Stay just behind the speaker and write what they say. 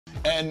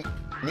And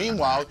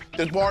meanwhile,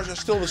 the bars are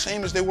still the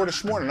same as they were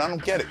this morning. I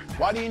don't get it.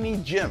 Why do you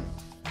need gym?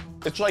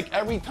 It's like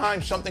every time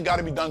something got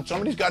to be done,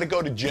 somebody's got to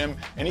go to gym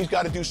and he's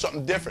got to do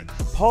something different.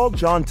 Paul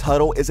John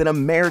Teutul is an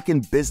American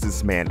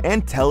businessman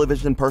and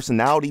television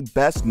personality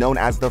best known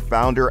as the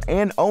founder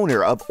and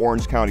owner of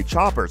Orange County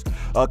Choppers,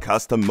 a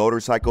custom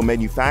motorcycle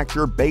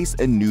manufacturer based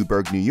in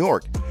Newburgh, New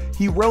York.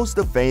 He rose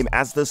to fame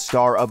as the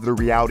star of the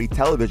reality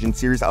television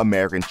series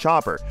American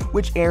Chopper,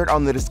 which aired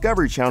on the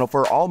Discovery Channel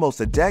for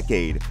almost a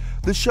decade.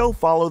 The show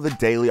followed the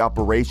daily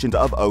operations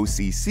of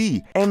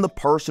OCC and the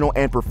personal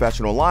and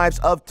professional lives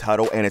of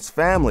Teutul and his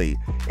family.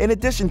 In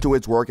addition to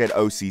his work at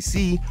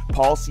OCC,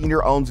 Paul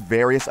Sr. owns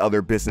various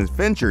other business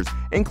ventures,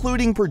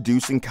 including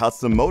producing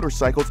custom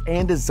motorcycles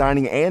and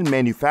designing and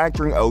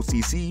manufacturing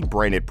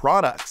OCC-branded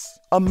products.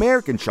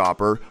 American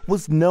Chopper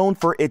was known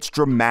for its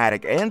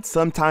dramatic and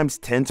sometimes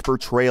tense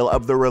portrayal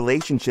of the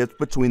relationships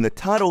between the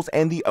Teutuls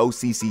and the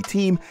OCC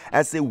team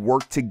as they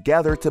worked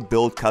together to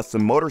build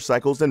custom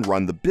motorcycles and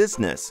run the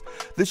business.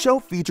 The show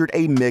featured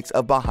a mix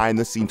of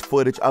behind-the-scenes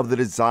footage of the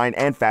design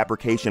and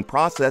fabrication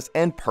process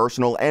and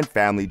personal and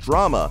family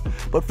drama,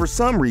 but for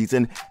some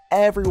reason,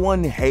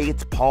 everyone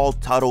hates Paul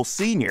Teutul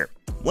Sr.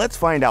 Let's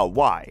find out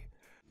why.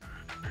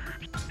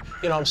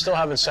 You know, I'm still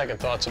having second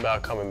thoughts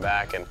about coming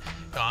back, and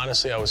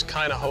honestly, I was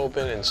kind of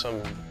hoping in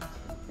some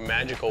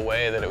magical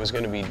way that it was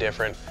going to be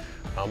different,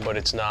 but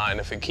it's not, and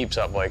if it keeps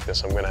up like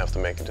this, I'm going to have to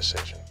make a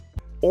decision.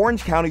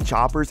 Orange County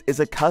Choppers is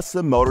a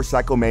custom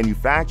motorcycle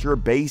manufacturer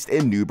based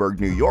in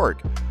Newburgh, New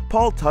York.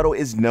 Paul Teutul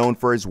is known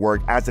for his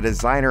work as a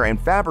designer and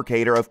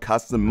fabricator of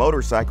custom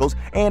motorcycles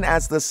and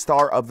as the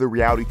star of the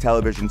reality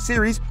television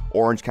series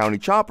Orange County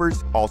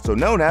Choppers, also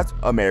known as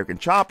American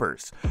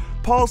Choppers.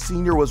 Paul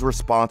Sr. was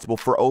responsible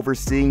for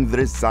overseeing the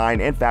design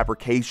and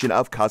fabrication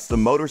of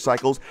custom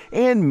motorcycles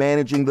and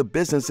managing the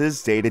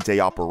business's day-to-day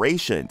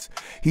operations.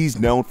 He's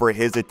known for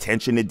his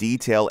attention to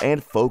detail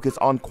and focus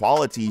on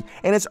quality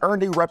and has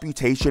earned a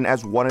reputation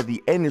as one of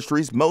the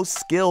industry's most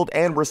skilled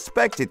and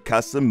respected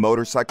custom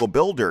motorcycle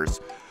builders.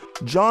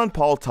 John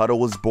Paul Teutul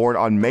was born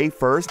on May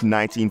 1,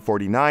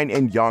 1949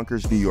 in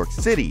Yonkers, New York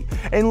City,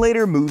 and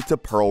later moved to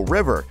Pearl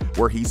River,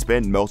 where he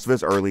spent most of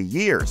his early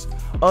years.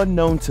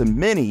 Unknown to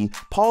many,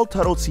 Paul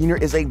Teutul Sr.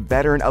 is a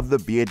veteran of the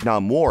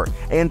Vietnam War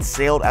and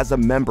sailed as a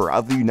member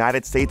of the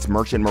United States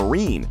Merchant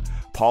Marine.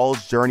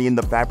 Paul's journey in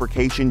the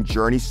fabrication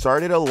journey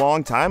started a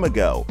long time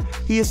ago.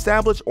 He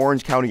established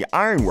Orange County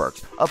Iron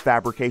Works, a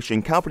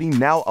fabrication company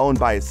now owned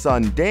by his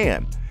son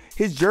Dan.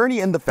 His journey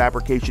in the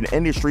fabrication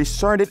industry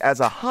started as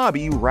a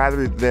hobby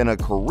rather than a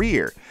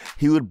career.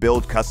 He would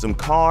build custom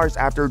cars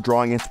after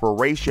drawing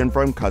inspiration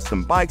from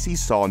custom bikes he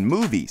saw in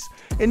movies.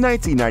 In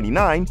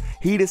 1999,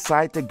 he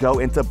decided to go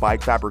into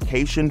bike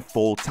fabrication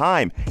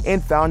full-time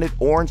and founded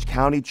Orange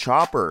County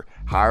Chopper,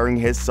 hiring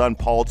his son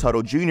Paul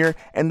Teutul Jr.,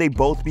 and they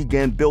both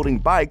began building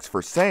bikes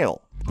for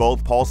sale.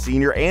 Both Paul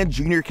Sr. and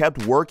Jr.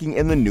 kept working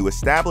in the new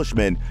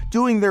establishment,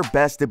 doing their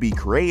best to be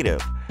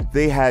creative.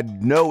 They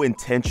had no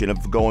intention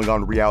of going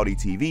on reality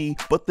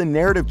TV, but the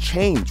narrative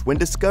changed when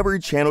Discovery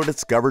Channel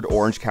discovered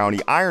Orange County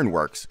Iron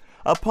Works.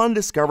 Upon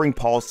discovering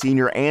Paul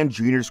Sr. and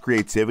Jr.'s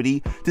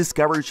creativity,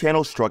 Discovery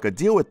Channel struck a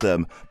deal with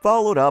them,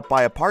 followed up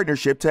by a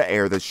partnership to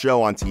air the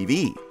show on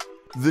TV.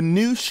 The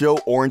new show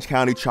Orange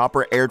County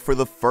Chopper aired for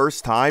the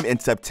first time in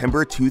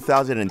September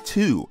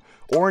 2002.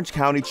 Orange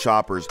County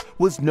Choppers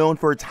was known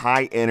for its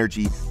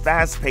high-energy,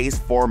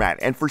 fast-paced format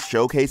and for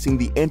showcasing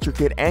the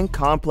intricate and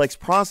complex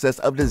process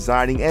of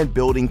designing and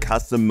building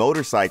custom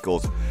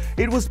motorcycles.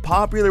 It was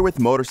popular with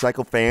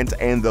motorcycle fans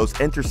and those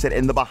interested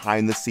in the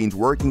behind-the-scenes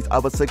workings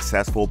of a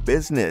successful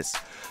business.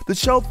 The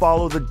show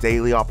followed the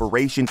daily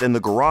operations in the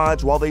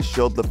garage while they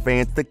showed the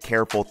fans the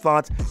careful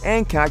thoughts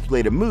and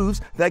calculated moves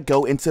that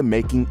go into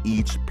making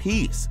each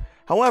piece.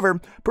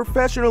 However,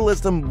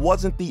 professionalism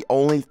wasn't the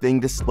only thing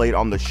displayed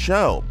on the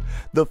show.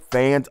 The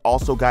fans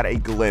also got a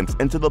glimpse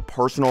into the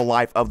personal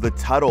life of the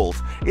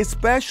Teutuls,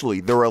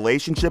 especially the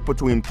relationship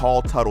between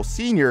Paul Teutul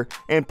Sr.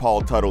 and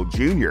Paul Teutul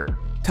Jr.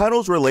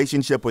 Teutul's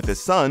relationship with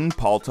his son,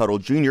 Paul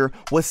Teutul Jr.,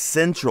 was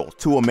central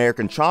to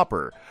American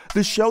Chopper.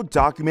 The show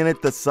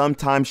documented the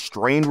sometimes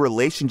strained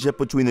relationship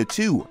between the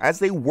two as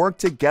they worked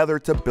together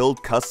to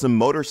build custom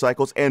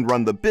motorcycles and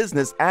run the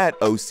business at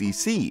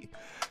OCC.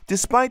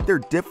 Despite their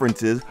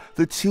differences,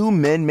 the two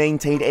men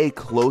maintained a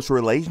close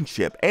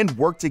relationship and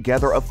worked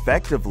together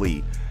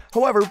effectively.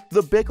 However,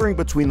 the bickering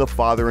between the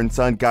father and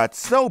son got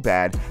so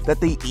bad that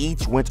they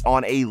each went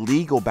on a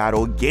legal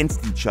battle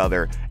against each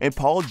other, and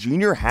Paul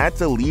Jr. had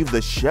to leave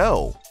the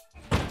show.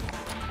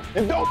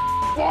 And don't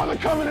bother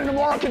coming in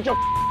tomorrow because you're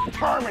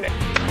permanent.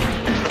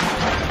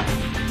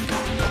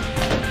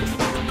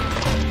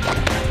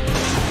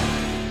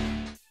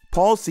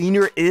 Paul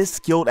Sr. is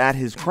skilled at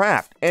his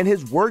craft, and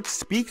his work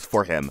speaks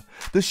for him.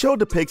 The show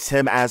depicts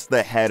him as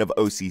the head of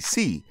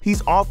OCC.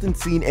 He's often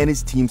seen in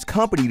his team's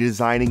company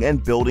designing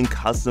and building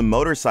custom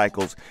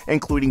motorcycles,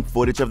 including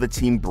footage of the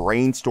team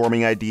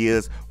brainstorming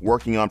ideas,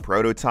 working on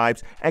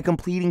prototypes, and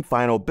completing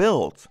final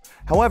builds.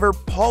 However,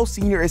 Paul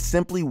Sr. is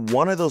simply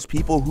one of those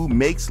people who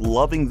makes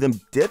loving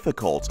them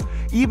difficult.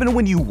 Even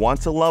when you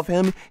want to love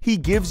him, he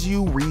gives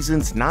you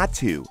reasons not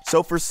to.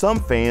 So for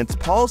some fans,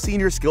 Paul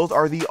Sr.'s skills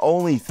are the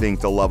only thing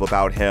to love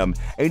about him,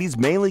 and he's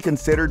mainly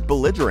considered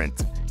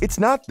belligerent. It's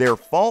not their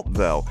fault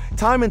though.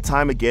 Time and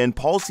time again,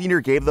 Paul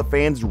Sr. gave the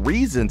fans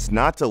reasons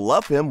not to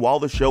love him while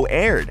the show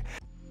aired.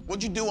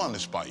 What'd you do on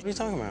this bike? What are you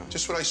talking about?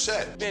 Just what I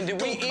said. Ben, did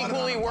we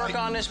equally work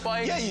on this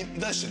bike? Yeah,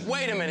 listen.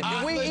 Wait a minute,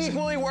 did we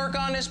equally work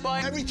on this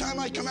bike? Every time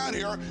I come out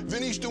here,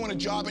 Vinny's doing a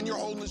job and you're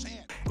holding his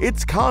hand.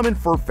 It's common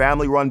for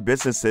family-run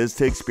businesses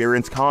to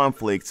experience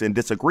conflicts and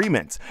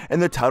disagreements,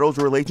 and the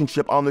Teutuls'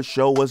 relationship on the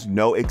show was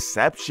no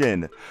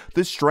exception.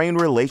 The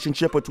strained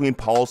relationship between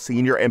Paul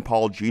Sr. and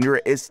Paul Jr.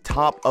 is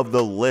top of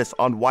the list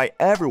on why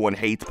everyone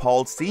hates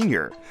Paul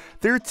Sr.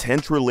 Their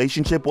tense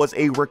relationship was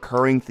a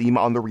recurring theme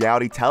on the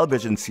reality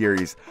television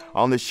series.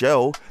 On the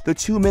show, the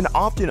two men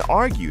often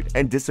argued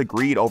and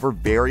disagreed over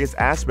various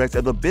aspects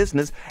of the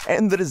business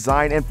and the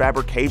design and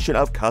fabrication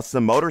of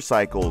custom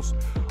motorcycles.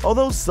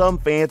 Although some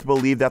fans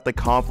believe that the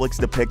conflicts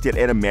depicted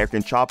in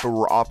American Chopper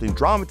were often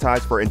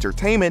dramatized for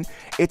entertainment,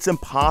 it's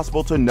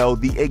impossible to know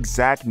the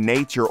exact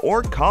nature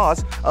or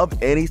cause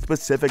of any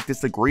specific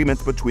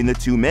disagreements between the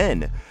two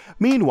men.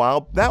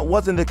 Meanwhile, that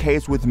wasn't the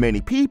case with many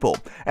people,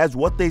 as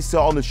what they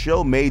saw on the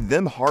show made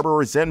them harbor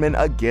resentment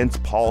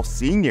against Paul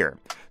Sr.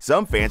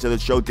 Some fans of the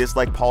show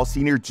dislike Paul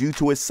Sr. due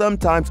to his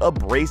sometimes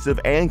abrasive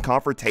and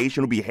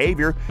confrontational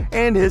behavior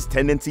and his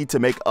tendency to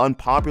make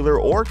unpopular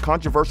or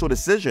controversial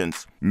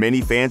decisions. Many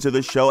fans of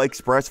the show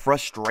express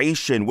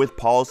frustration with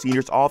Paul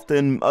Sr.'s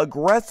often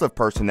aggressive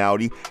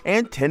personality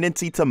and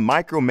tendency to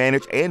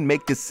micromanage and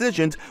make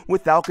decisions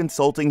without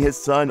consulting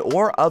his son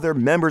or other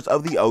members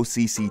of the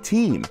OCC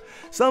team.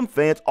 Some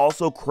fans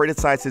also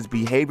criticize his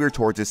behavior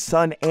towards his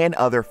son and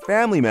other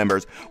family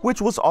members,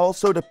 which was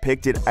also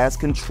depicted as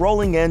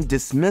controlling and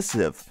dismissive.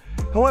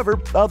 However,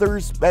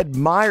 others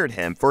admired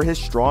him for his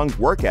strong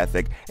work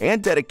ethic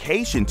and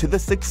dedication to the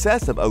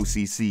success of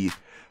OCC.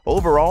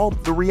 Overall,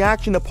 the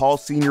reaction to Paul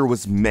Sr.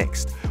 was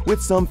mixed,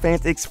 with some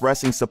fans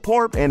expressing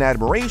support and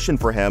admiration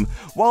for him,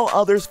 while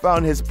others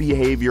found his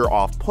behavior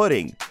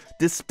off-putting.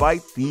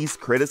 Despite these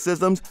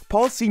criticisms,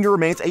 Paul Sr.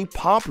 remains a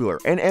popular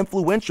and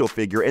influential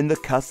figure in the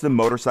custom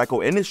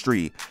motorcycle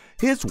industry.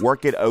 His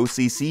work at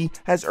OCC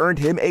has earned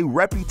him a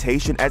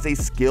reputation as a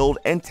skilled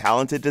and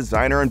talented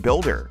designer and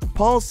builder.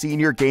 Paul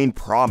Sr. gained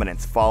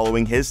prominence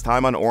following his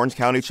time on Orange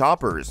County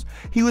Choppers.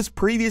 He was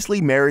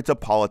previously married to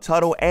Paula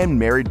Teutul and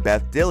married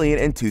Beth Dillion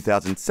in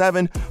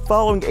 2007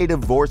 following a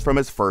divorce from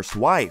his first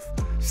wife.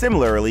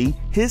 Similarly,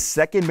 his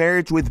second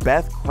marriage with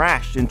Beth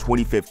crashed in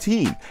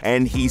 2015,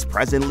 and he's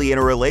presently in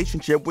a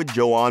relationship with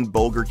Joanne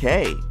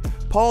Bulger-Kay.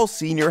 Paul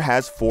Sr.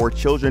 has 4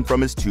 children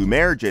from his 2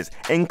 marriages,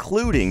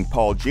 including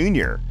Paul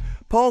Jr.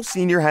 Paul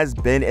Sr. has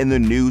been in the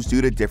news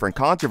due to different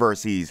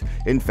controversies.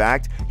 In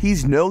fact,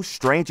 he's no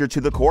stranger to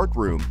the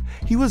courtroom.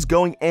 He was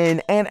going in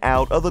and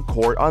out of the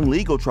court on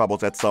legal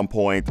troubles at some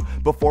point.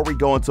 Before we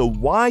go into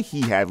why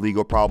he had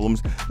legal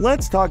problems,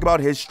 let's talk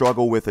about his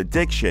struggle with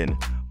addiction.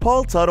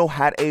 Paul Teutul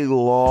had a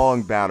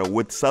long battle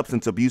with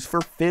substance abuse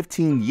for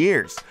 15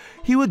 years.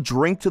 He would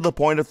drink to the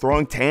point of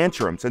throwing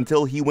tantrums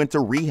until he went to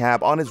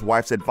rehab on his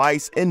wife's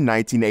advice in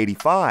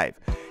 1985.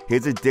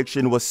 His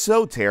addiction was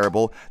so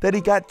terrible that he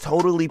got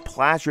totally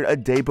plastered a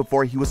day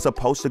before he was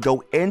supposed to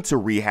go into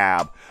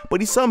rehab, but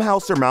he somehow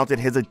surmounted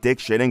his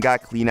addiction and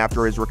got clean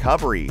after his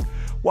recovery.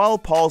 While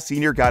Paul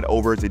Sr. got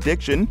over his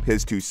addiction,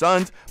 his 2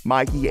 sons,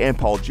 Mikey and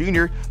Paul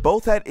Jr.,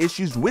 both had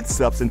issues with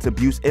substance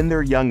abuse in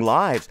their young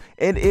lives,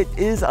 and it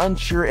is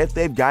unsure if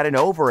they've gotten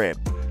over it.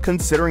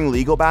 Considering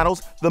legal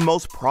battles, the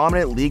most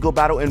prominent legal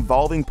battle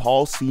involving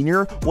Paul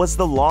Sr. was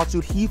the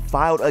lawsuit he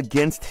filed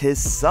against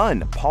his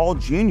son, Paul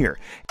Jr.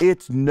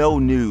 It's no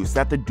news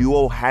that the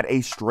duo had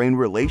a strained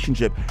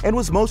relationship and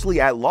was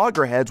mostly at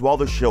loggerheads while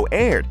the show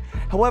aired.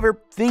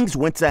 However, things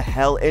went to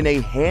hell in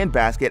a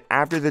handbasket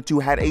after the two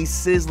had a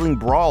sizzling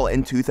brawl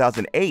in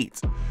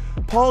 2008.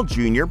 Paul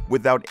Jr.,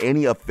 without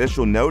any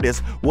official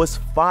notice, was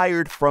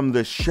fired from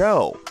the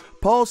show.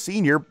 Paul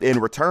Sr., in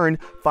return,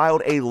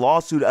 filed a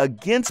lawsuit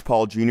against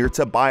Paul Jr.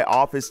 to buy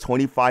off his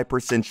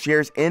 25%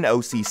 shares in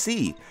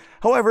OCC.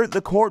 However,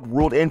 the court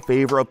ruled in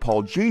favor of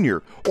Paul Jr.,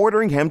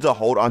 ordering him to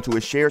hold onto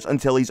his shares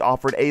until he's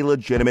offered a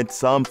legitimate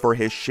sum for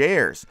his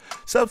shares.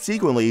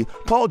 Subsequently,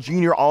 Paul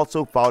Jr.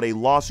 also filed a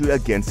lawsuit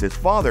against his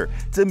father,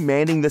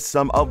 demanding the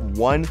sum of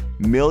 $1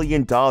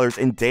 million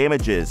in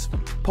damages.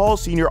 Paul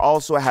Sr.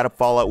 also had a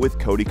fallout with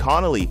Cody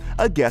Connolly,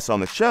 a guest on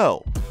the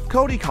show.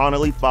 Cody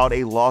Connolly filed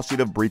a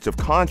lawsuit of breach of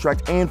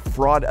contract and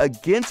fraud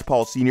against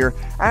Paul Sr.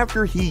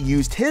 after he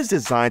used his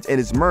designs in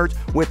his merch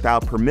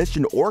without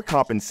permission or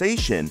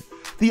compensation.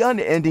 The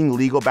unending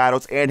legal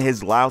battles and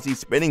his lousy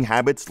spending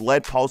habits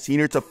led Paul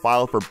Sr. to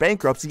file for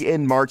bankruptcy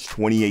in March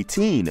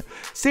 2018,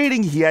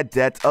 stating he had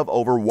debts of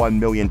over $1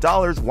 million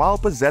while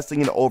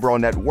possessing an overall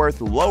net worth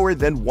lower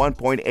than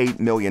 $1.8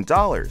 million.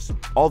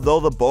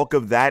 Although the bulk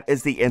of that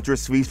is the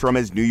interest fees from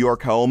his New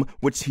York home,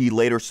 which he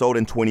later sold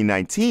in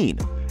 2019.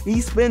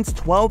 He spends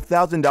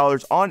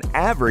 $12,000 on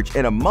average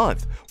in a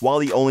month, while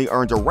he only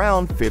earns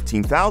around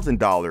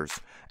 $15,000.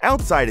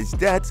 Outside his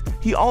debts,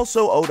 he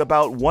also owed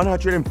about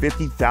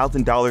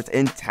 $150,000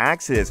 in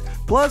taxes,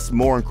 plus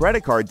more in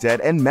credit card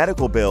debt and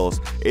medical bills.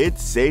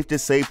 It's safe to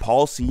say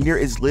Paul Sr.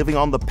 is living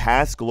on the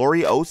past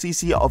glory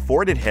OCC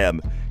afforded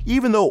him.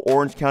 Even though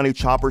Orange County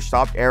Chopper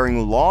stopped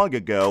airing long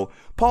ago,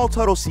 Paul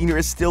Teutul Sr.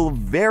 is still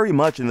very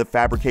much in the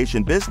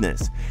fabrication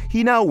business.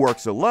 He now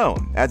works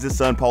alone, as his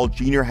son Paul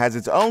Jr. has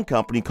his own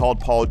company called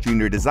Paul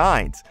Jr.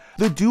 Designs.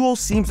 The duo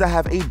seems to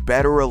have a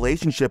better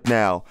relationship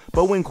now,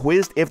 but when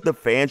quizzed if the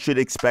fans should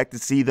expect to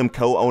see them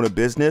co-own a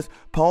business,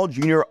 Paul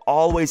Jr.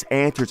 always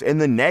answers in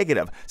the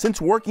negative,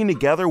 since working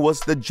together was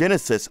the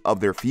genesis of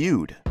their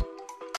feud.